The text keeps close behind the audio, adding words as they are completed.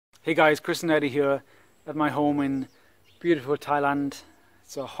Hey guys, Zanetti here at my home in beautiful Thailand.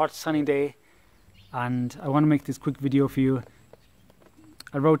 It's a hot sunny day and I want to make this quick video for you.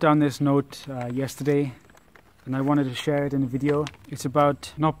 I wrote down this note yesterday and I wanted to share it in a video. It's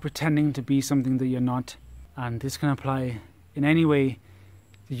about not pretending to be something that you're not, and this can apply in any way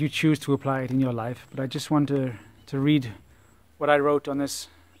that you choose to apply it in your life. But I just want to read what I wrote on this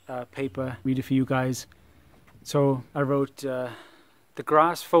paper, read it for you guys. So I wrote, the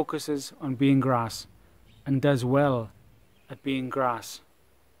grass focuses on being grass and does well at being grass,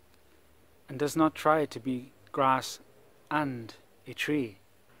 and does not try to be grass and a tree.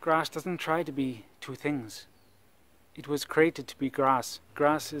 Grass doesn't try to be two things. It was created to be grass.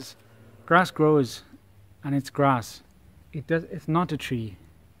 Grass grows and it's grass. It's not a tree.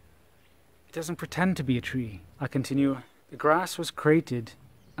 It doesn't pretend to be a tree. I continue. The grass was created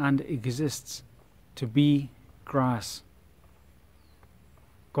and exists to be grass.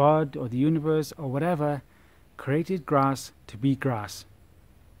 God or the universe or whatever created grass to be grass,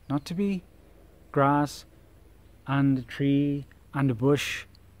 not to be grass and a tree and a bush,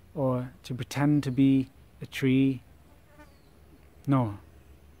 or to pretend to be a tree. No,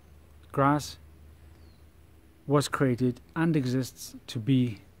 grass was created and exists to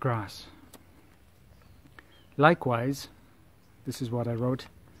be grass. Likewise, this is what I wrote,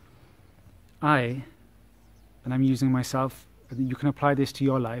 and I'm using myself, you can apply this to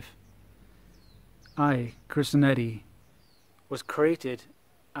your life. I, Zanetti, was created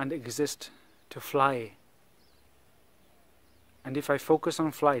and exist to fly. And if I focus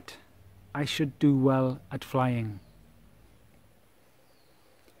on flight, I should do well at flying,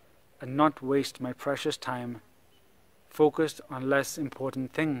 and not waste my precious time focused on less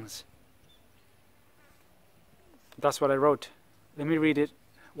important things. That's what I wrote. Let me read it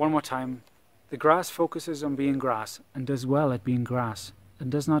one more time. The grass focuses on being grass and does well at being grass,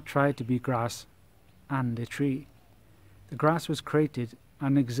 and does not try to be grass and a tree. The grass was created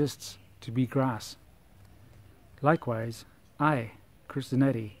and exists to be grass. Likewise, I,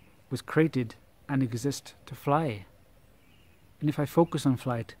 Zanetti, was created and exist to fly. And if I focus on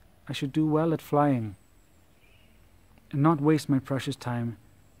flight, I should do well at flying, and not waste my precious time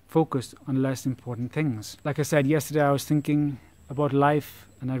focused on less important things. Like I said yesterday, I was thinking about life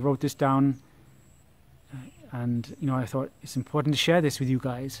and I wrote this down. And I thought it's important to share this with you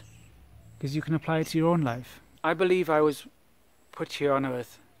guys because you can apply it to your own life. I believe I was put here on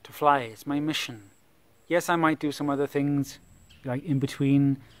earth to fly. It's my mission. Yes, I might do some other things like in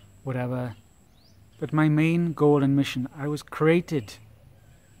between, whatever, but my main goal and mission, I was created.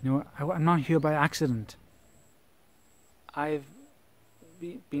 I'm not here by accident. I've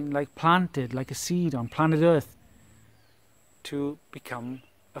been like planted like a seed on planet Earth to become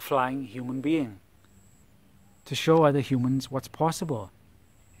a flying human being, to show other humans what's possible,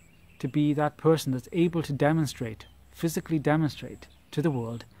 to be that person that's able to demonstrate, physically demonstrate to the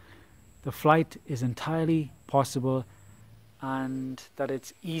world the flight is entirely possible and that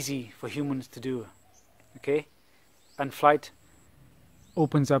it's easy for humans to do. Okay? And flight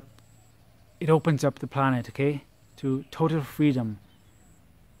opens up the planet, okay, to total freedom.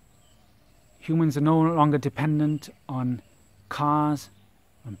 Humans are no longer dependent on cars,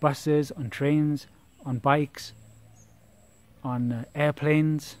 on buses, on trains, on bikes, on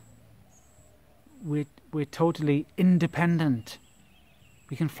airplanes. We're totally independent.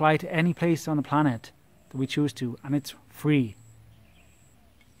 We can fly to any place on the planet that we choose to, and it's free.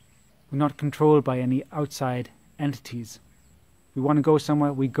 We're not controlled by any outside entities. We want to go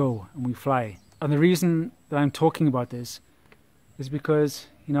somewhere, we go and we fly. And the reason that I'm talking about this is because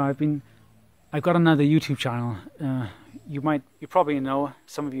I've got another YouTube channel. You probably know,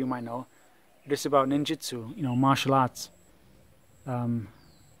 some of you might know. It's about ninjutsu, martial arts,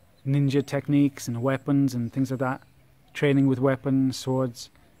 ninja techniques and weapons and things like that, training with weapons,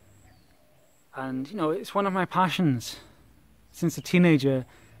 swords. And it's one of my passions. Since a teenager,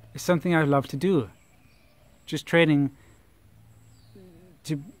 it's something I love to do. Just training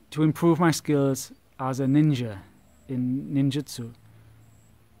to improve my skills as a ninja in ninjutsu.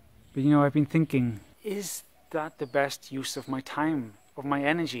 But I've been thinking, is that the best use of my time, of my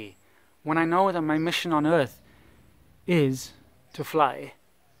energy? When I know that my mission on earth is to fly,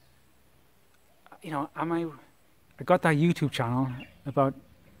 I got that YouTube channel about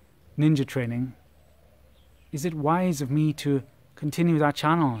ninja training. Is it wise of me to continue that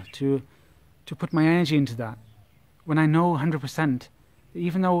channel, to put my energy into that, when I know 100% that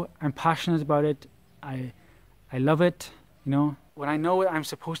even though I'm passionate about it, I love it, when I know I'm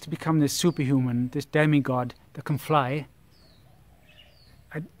supposed to become this superhuman, this demigod that can fly,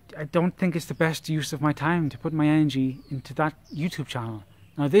 I don't think it's the best use of my time to put my energy into that YouTube channel.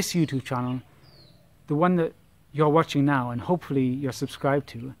 Now this YouTube channel, the one that you're watching now and hopefully you're subscribed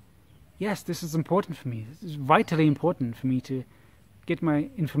to, yes, this is important for me. This is vitally important for me to get my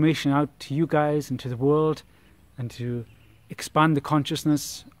information out to you guys and to the world, and to expand the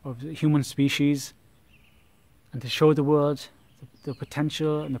consciousness of the human species, and to show the world the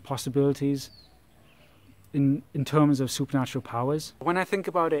potential and the possibilities in terms of supernatural powers. When I think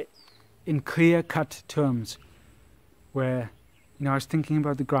about it in clear-cut terms, where, you know, I was thinking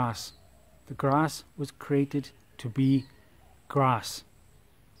about the grass. The grass was created to be grass,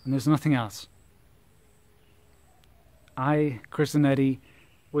 and there's nothing else. I, Chris Zanetti,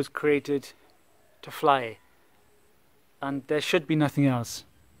 was created to fly, and there should be nothing else.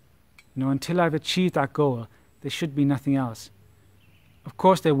 You know, until I've achieved that goal, there should be nothing else. Of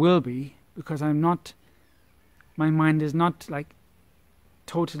course there will be, because I'm not, my mind is not like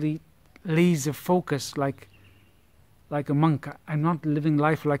totally laser focused like a monk. I'm not living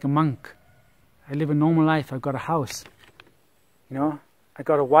life like a monk. I live a normal life. I've got a house, you know, I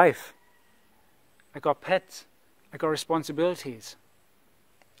got a wife, I got pets, I got responsibilities,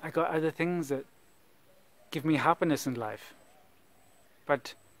 I got other things that give me happiness in life.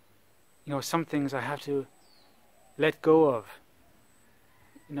 But, you know, some things I have to let go of.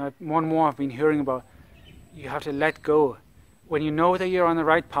 You know, more and more I've been hearing about, you have to let go. When you know that you're on the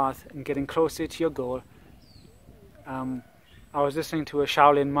right path and getting closer to your goal. I was listening to a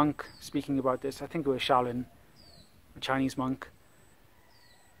Shaolin monk speaking about this. I think it was Shaolin, a Chinese monk.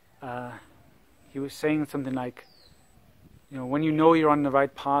 He was saying something like, you know, when you know you're on the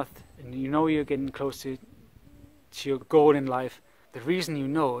right path and you know you're getting closer to your goal in life, the reason you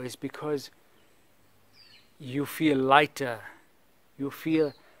know is because you feel lighter. You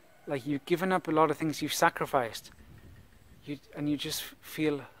feel like you've given up a lot of things you've sacrificed. And you just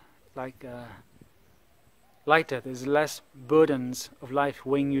feel like lighter. There's less burdens of life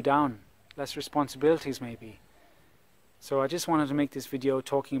weighing you down, less responsibilities maybe. So I just wanted to make this video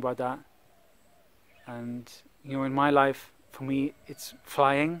talking about that. And, you know, in my life, for me, it's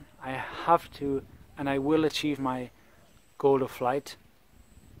flying. I have to, and I will achieve my goal of flight.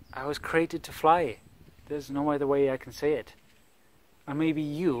 I was created to fly. There's no other way I can say it. And maybe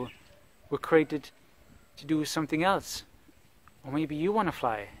you were created to do something else. Or maybe you want to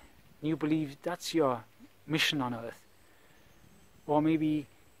fly. You believe that's your mission on Earth. Or maybe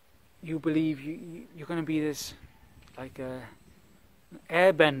you believe you're going to be this, like an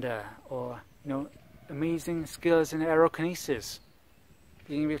airbender, or, you know, amazing skills in aerokinesis,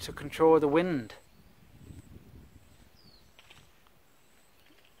 being able to control the wind.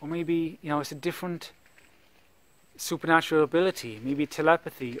 Or maybe, you know, it's a different supernatural ability, maybe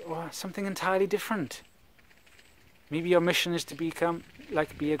telepathy, or something entirely different. Maybe your mission is to become,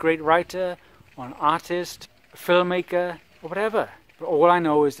 like, be a great writer, or an artist, a filmmaker, or whatever. But all I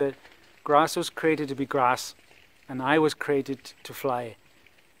know is that grass was created to be grass, and I was created to fly.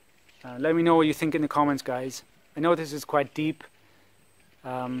 Let me know what you think in the comments, guys. I know this is quite deep,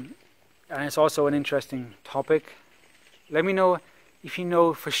 and it's also an interesting topic. Let me know if you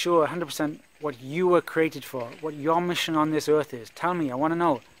know for sure, 100%, what you were created for, what your mission on this earth is. Tell me, I want to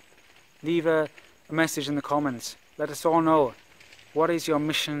know. Leave a message in the comments. Let us all know, what is your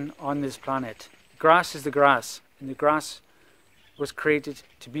mission on this planet? Grass is the grass, and the grass was created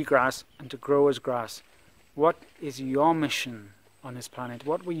to be grass and to grow as grass. What is your mission on this planet?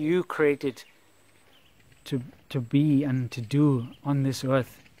 What were you created to be and to do on this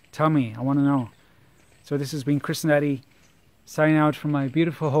earth? Tell me, I want to know. So this has been Chris Zanetti, signing out from my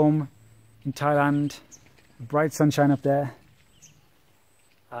beautiful home in Thailand. Bright sunshine up there.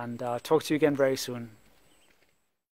 And I'll talk to you again very soon.